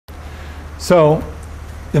So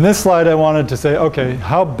in this slide, I wanted to say, okay,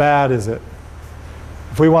 how bad is it?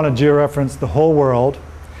 If we want to georeference the whole world,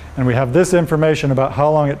 and we have this information about how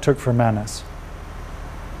long it took for Manus.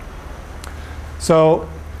 So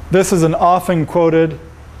this is an often quoted,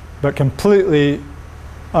 but completely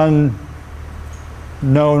unknown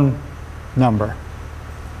number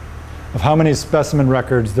of how many specimen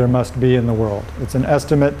records there must be in the world. It's an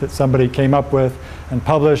estimate that somebody came up with and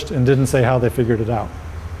published and didn't say how they figured it out.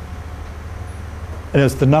 And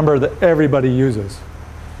it's the number that everybody uses.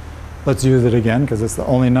 Let's use it again because it's the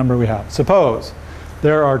only number we have. Suppose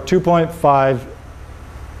there are 2.5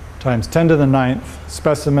 times 10 to the 9th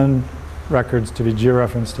specimen records to be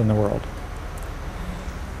georeferenced in the world.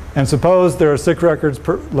 And suppose there are 6 records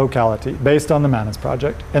per locality based on the Manus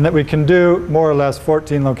project, and that we can do more or less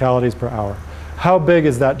 14 localities per hour. How big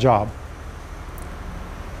is that job?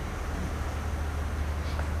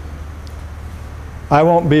 I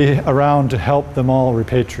won't be around to help them all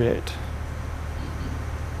repatriate.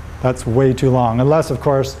 That's way too long, unless, of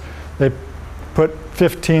course, they put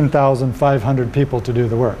 15,500 people to do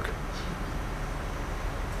the work.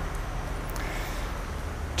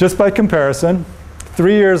 Just by comparison,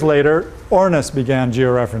 3 years later, ORNIS began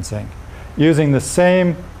georeferencing using the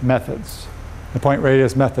same methods, the point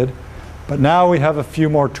radius method, but now we have a few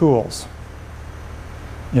more tools.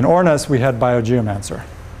 In ORNIS, we had BioGeomancer.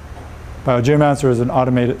 BioGeomancer is an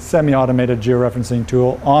automated, semi-automated georeferencing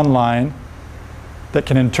tool online that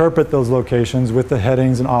can interpret those locations with the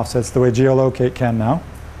headings and offsets the way geolocate can now,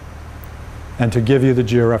 and to give you the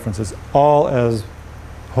georeferences, all as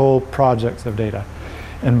whole projects of data.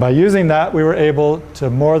 And by using that, we were able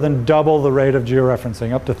to more than double the rate of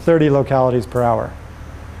georeferencing, up to 30 localities per hour.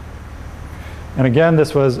 And again,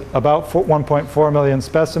 this was about 1.4 million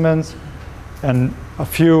specimens and a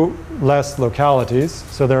few less localities.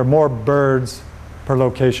 So there are more birds per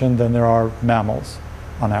location than there are mammals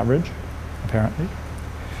on average, apparently.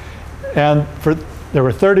 And there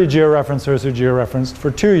were 30 georeferencers who georeferenced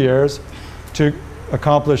for 2 years to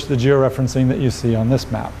accomplish the georeferencing that you see on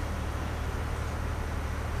this map.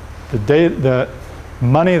 The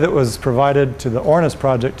money that was provided to the ORNIS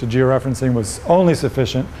project to georeferencing was only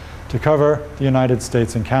sufficient to cover the United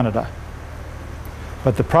States and Canada.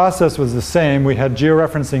 But the process was the same. We had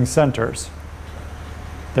georeferencing centers.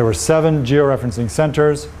 There were 7 georeferencing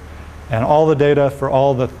centers, and all the data for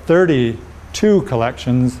all the 32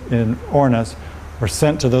 collections in ORNIS were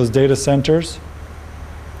sent to those data centers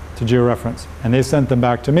to georeference. And they sent them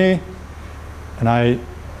back to me, and I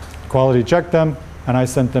quality checked them, and I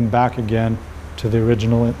sent them back again to the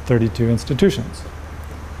original 32 institutions.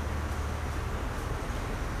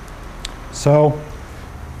 So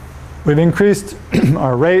we've increased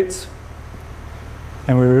our rates,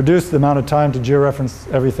 and we reduced the amount of time to georeference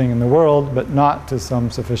everything in the world, but not to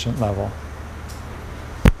some sufficient level.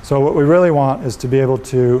 So what we really want is to be able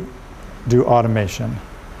to do automation.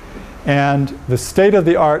 And the state of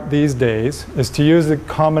the art these days is to use a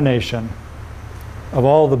combination of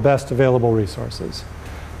all the best available resources.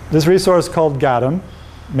 This resource called GATM,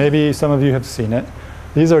 maybe some of you have seen it.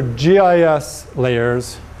 These are GIS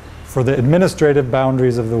layers for the administrative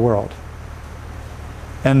boundaries of the world.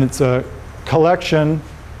 And it's a collection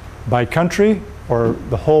by country, or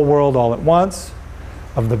the whole world all at once,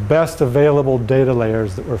 of the best available data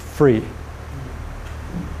layers that were free.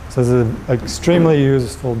 So this is an extremely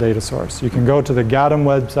useful data source. You can go to the GATM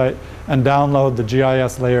website and download the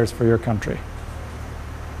GIS layers for your country.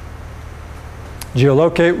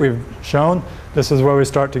 Geolocate, we've shown. This is where we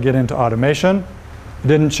start to get into automation. I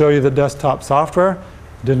didn't show you the desktop software.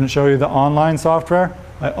 Didn't show you the online software.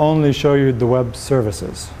 I only show you the web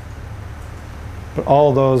services. But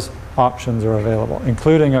all those options are available,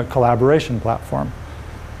 including a collaboration platform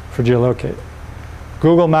for geolocate.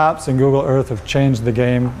 Google Maps and Google Earth have changed the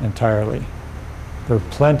game entirely. There are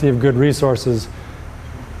plenty of good resources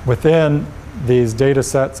within these data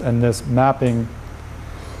sets and this mapping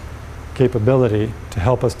capability to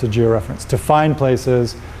help us to georeference, to find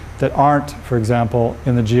places that aren't, for example,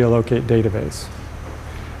 in the geolocate database.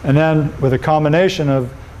 And then with a combination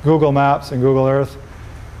of Google Maps and Google Earth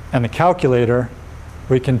and the calculator,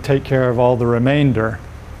 we can take care of all the remainder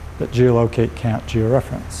that geolocate can't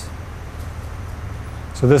georeference.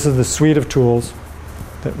 So this is the suite of tools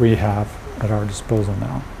that we have at our disposal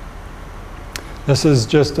now. This is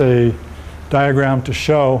just a diagram to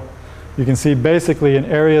show. You can see basically in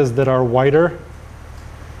areas that are whiter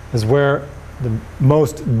is where the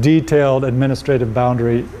most detailed administrative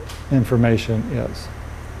boundary information is.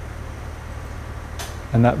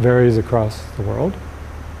 And that varies across the world,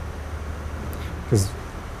 because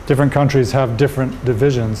different countries have different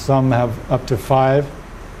divisions. Some have up to 5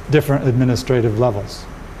 different administrative levels.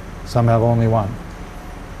 Some have only one.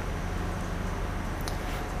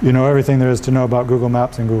 You know everything there is to know about Google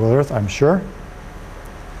Maps and Google Earth, I'm sure.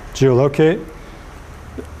 Geolocate.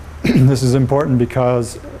 This is important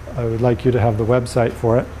because I would like you to have the website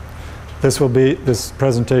for it. This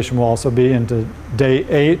presentation will also be into day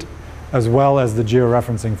 8 as well as the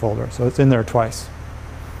georeferencing folder. So it's in there twice,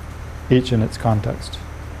 each in its context.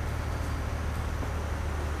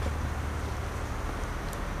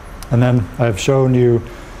 And then I've shown you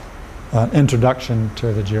an introduction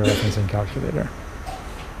to the georeferencing calculator.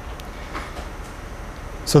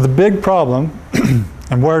 So the big problem,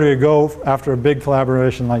 and where do you go after a big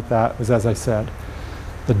collaboration like that, is, as I said,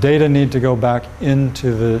 the data need to go back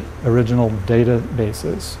into the original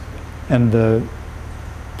databases. And the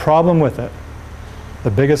problem with it,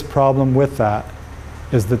 the biggest problem with that,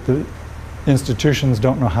 is that the institutions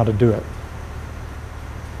don't know how to do it.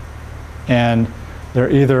 And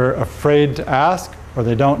they're either afraid to ask, or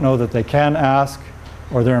they don't know that they can ask,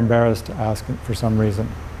 or they're embarrassed to ask for some reason.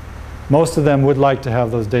 Most of them would like to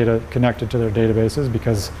have those data connected to their databases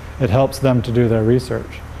because it helps them to do their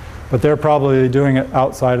research. But they're probably doing it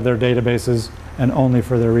outside of their databases and only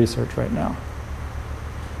for their research right now.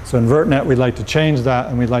 So in VertNet, we'd like to change that,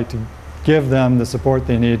 and we'd like to give them the support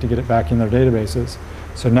they need to get it back in their databases.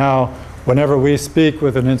 So now, whenever we speak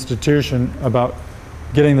with an institution about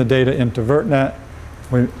getting the data into VertNet,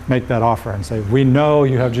 we make that offer and say, we know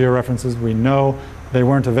you have georeferences, we know they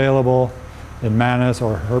weren't available in Manus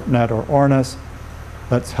or HerpNet or Ornis.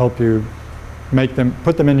 Let's help you make them,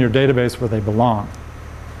 put them in your database where they belong,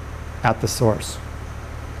 at the source.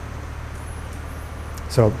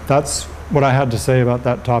 So that's what I had to say about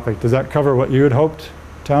that topic. Does that cover what you had hoped,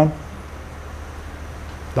 Town?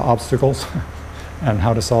 The obstacles and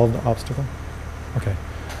how to solve the obstacle? Okay.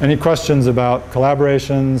 Any questions about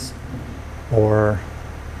collaborations or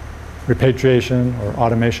repatriation or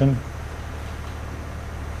automation?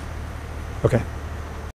 Okay.